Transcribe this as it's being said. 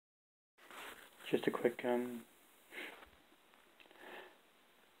Just a quick update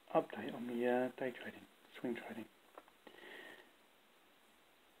on the day trading, swing trading.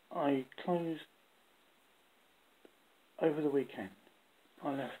 I closed over the weekend.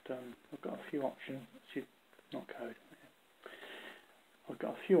 I left. I've got a few options. Not code. I've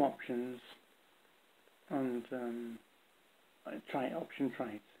got a few options and option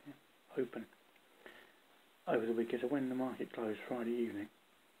trades open over the weekend. So when the market closed Friday evening,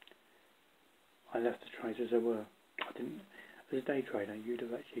 I left the trades as they were. I didn't. As a day trader, you'd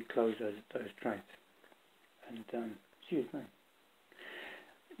have actually closed those trades, and excuse me,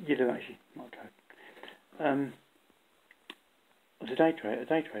 you'd have actually not code. As a day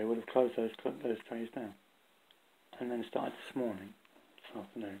trader would have closed those trades down, and then started this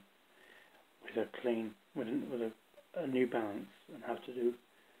afternoon, with a clean, with a new balance, and have to do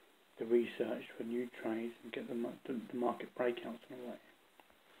the research for new trades and get the market breakouts and all that.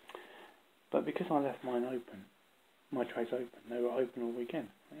 But because I left mine open, my trades open, they were open all weekend.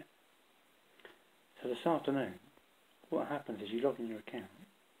 Yeah? So this afternoon, what happens is you log in your account,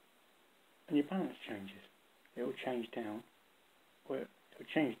 and your balance changes. It will change down, or it will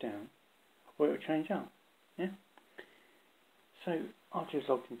change down, or it will change up. Yeah. So I've just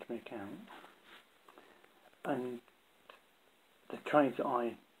logged into my account, and the trades that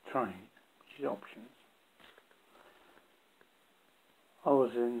I trade, which is options, I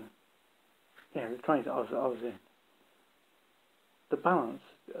was in. Yeah, the trades that I was in. The balance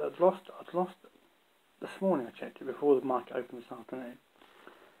I'd lost this morning. I checked it before the market opened this afternoon,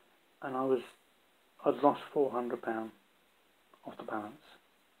 and I'd lost £400 off the balance,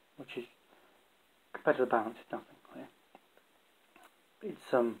 which is, compared to the balance, is nothing. Yeah.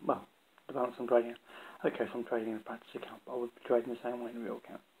 It's well, the balance I'm trading. Okay, so I'm trading in a practice account, but I would be trading the same way in a real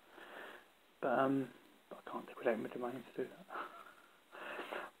account. But I can't liquidate my domain to do that.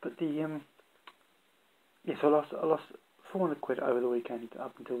 But so I lost 400 quid over the weekend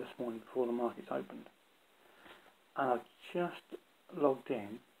up until this morning before the markets opened, and I've just logged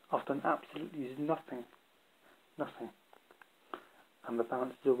in. I've done absolutely nothing, and the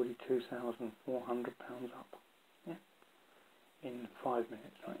balance is already £2,400 up. Yeah, in 5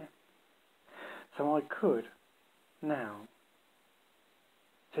 minutes, right? Yeah. So I could now.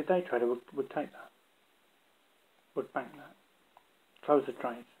 So day trader would take that, would bank that, close the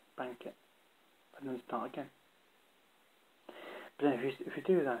trades, bank it, and then start again. But then if you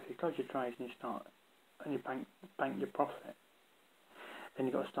do that, if you close your trades and you start and you bank your profit, then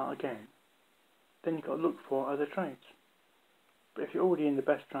you've got to start again. Then you've got to look for other trades. But if you're already in the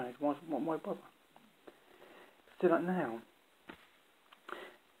best trades, why bother? So like now,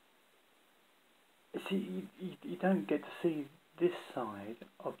 see, you don't get to see this side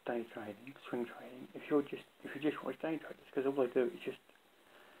of day trading, swing trading, if you just watch day traders, because all they do is just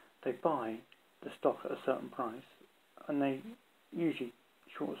they buy the stock at a certain price, and they usually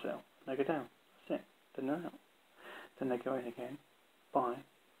short sell. They go down. That's it. Then they're out. Then they go in again, buy,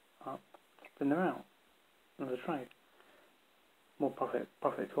 up. Then they're out. Another trade. More profit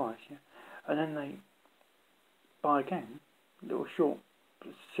twice. Yeah. And then they buy again. Little short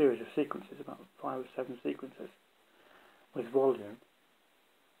series of sequences, about 5 or 7 sequences, with volume.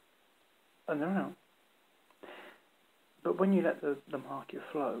 And they're out. But when you let the market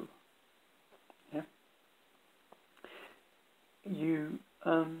flow, yeah, you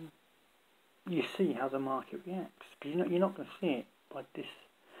see how the market reacts, because you're not going to see it like this.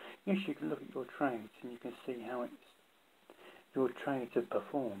 Yes, you can look at your trades and you can see how your trades have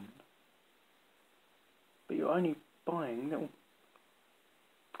performed, but you're only buying little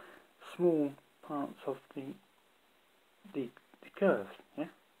small parts of the curve. Yeah,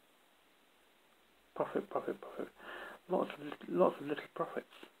 profit. Lots of little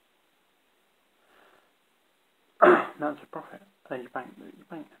profits. Amounts of profit. And then you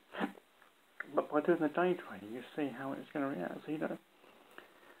bank. But by doing the day trading, you see how it's going to react. So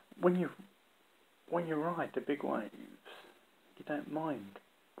when you ride the big waves, you don't mind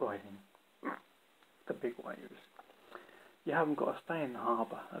riding the big waves. You haven't got to stay in the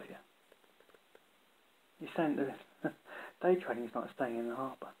harbour, have you? Day trading is like staying in the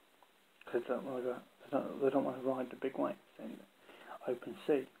harbour, because they don't want to ride the big waves in the open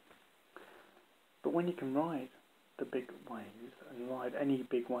sea. But when you can ride the big waves and ride any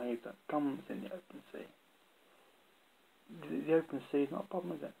big wave that comes in the open sea, the open sea is not a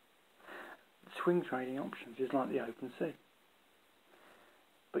problem, is it? Swing trading options is like the open sea.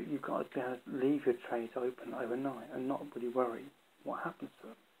 But you've got to be able to leave your trades open overnight and not really worry what happens to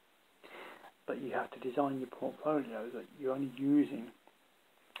them. But you have to design your portfolio that you're only using.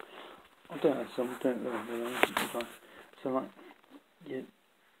 I don't know, so I'm doing it wrong. So like,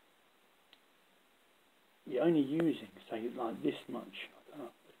 you're only using, say, like this much.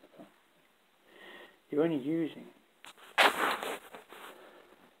 You're only using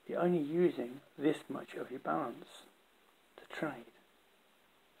this much of your balance to trade.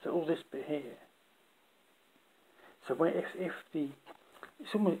 So all this bit here. So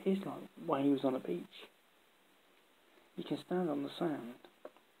it's almost like when he was on a beach. You can stand on the sand,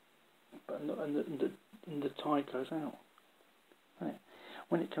 but and the tide goes out. Right?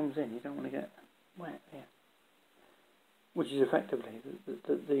 When it comes in, you don't want to get wet. Yeah. Which is effectively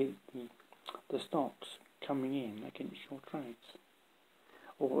the stocks coming in against your trades,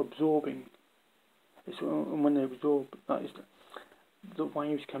 or absorbing. It's when they absorb, like the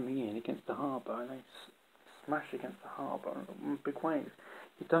waves coming in against the harbour, and they smash against the harbour, big waves.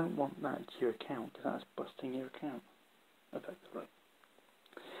 You don't want that to your account, because that's busting your account, effectively.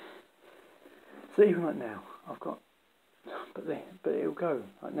 So even like now, I've got, but it'll go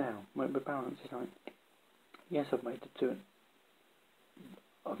like now. When the balance is like, yes, I've made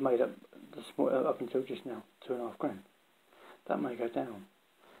I've made up the small up until just now, £2.5 grand. That may go down,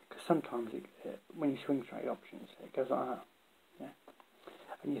 because sometimes when you swing trade options, it goes like that, yeah.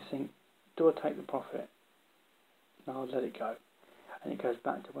 And you think, do I take the profit? No, I'll let it go, and it goes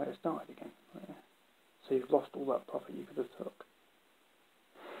back to where it started again. Yeah. So you've lost all that profit you could have took.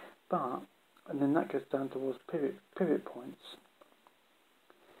 And then that goes down towards pivot points.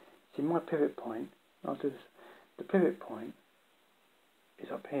 See, my pivot point, I'll do this. The pivot point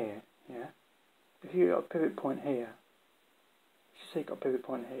is up here, yeah. If you got a pivot point here, say you've got a pivot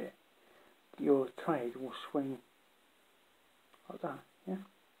point here, your trade will swing like that, yeah.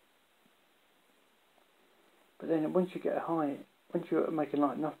 But then once you make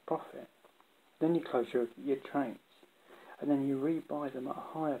enough profit, then you close your trades, and then you rebuy them at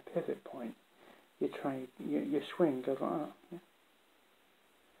a higher pivot point. Your swing goes like that, yeah.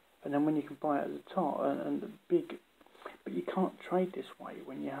 And then when you can buy it at the top and the big, but you can't trade this way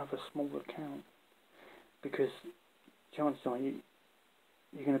when you have a small account, because chances are you're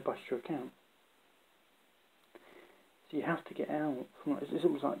going to bust your account. So you have to get out from. It's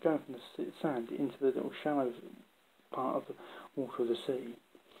almost like going from the sand into the little shallow part of the water of the sea.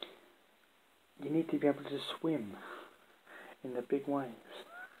 You need to be able to swim in the big waves.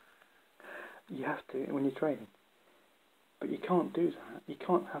 You have to when you're trading, but you can't do that. You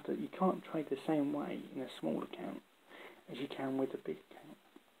can't trade the same way in a small account as you can with a big account.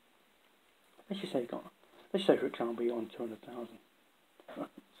 Let's say for example you're on 200,000.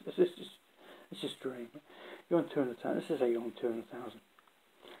 Let's just dream. You're on 200,000. Let's just say you're on 200,000.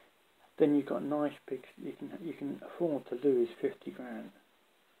 Then you've got nice big. You can afford to lose 50 grand,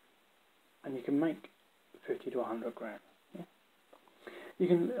 and you can make 50 to 100 grand. Yeah? You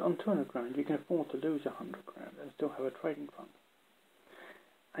can on 200 grand. You can afford to lose 100 grand and still have a trading fund.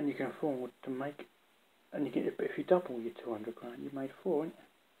 And you can afford to make. And you get, if you double your 200 grand, you made 4, isn't it?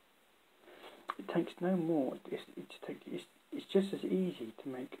 It takes no more. It's just as easy to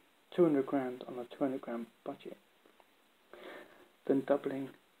make 200 grand on a 200 grand budget than doubling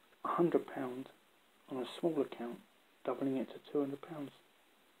 £100 on a small account, doubling it to £200.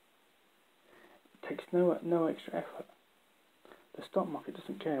 It takes no extra effort. The stock market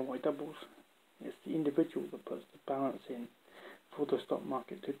doesn't care what it doubles. It's the individual that puts the balance in for the stock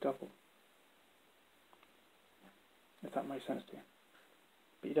market to double. If that makes sense to you.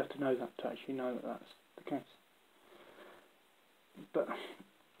 But you'd have to know that to actually know that that's the case.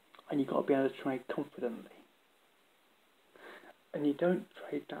 And you've got to be able to trade confidently. And you don't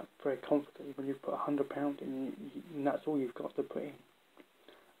trade that very confidently when you've put £100 in, and that's all you've got to put in.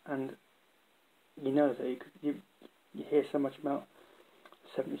 And you know that you hear so much about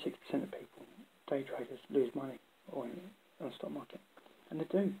 76% of people, day traders, lose money on the stock market. And they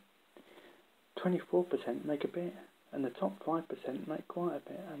do. 24% make a bit. And the top 5% make quite a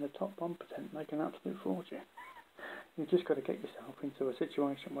bit, and the top 1% make an absolute fortune. You've just got to get yourself into a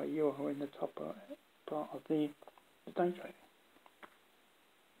situation where you are in the top part of the day trading.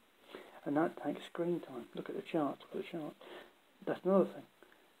 And that takes screen time. Look at the charts. That's another thing.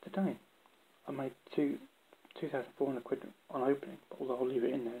 Today, I made 2,400 quid on opening, although I'll leave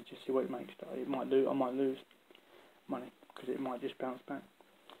it in there and just see what it makes. I might lose money, because it might just bounce back.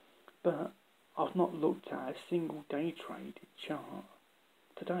 But I've not looked at a single day traded chart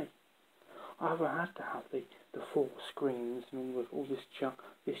today. I haven't had to have the 4 screens and all this chart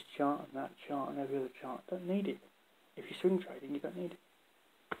and that chart and every other chart. Don't need it. If you're swing trading, you don't need it.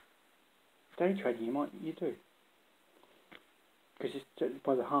 Day trading, you do. Because it's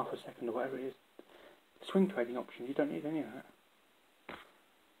by the half a second or whatever it is. Swing trading options, you don't need any of that.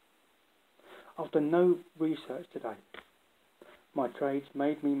 I've done no research today. My trades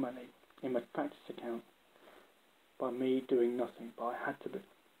made me money in my practice account by me doing nothing, but I had to be.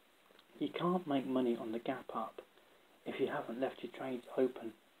 You can't make money on the gap up if you haven't left your trades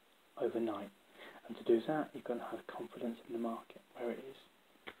open overnight. And to do that, you've got to have confidence in the market, where it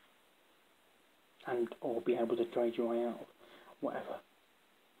is. And or be able to trade your way out of whatever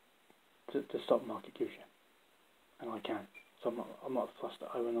the stock market gives you. And I can. So I'm not fussed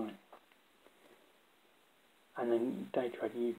at overnight. And then day trading,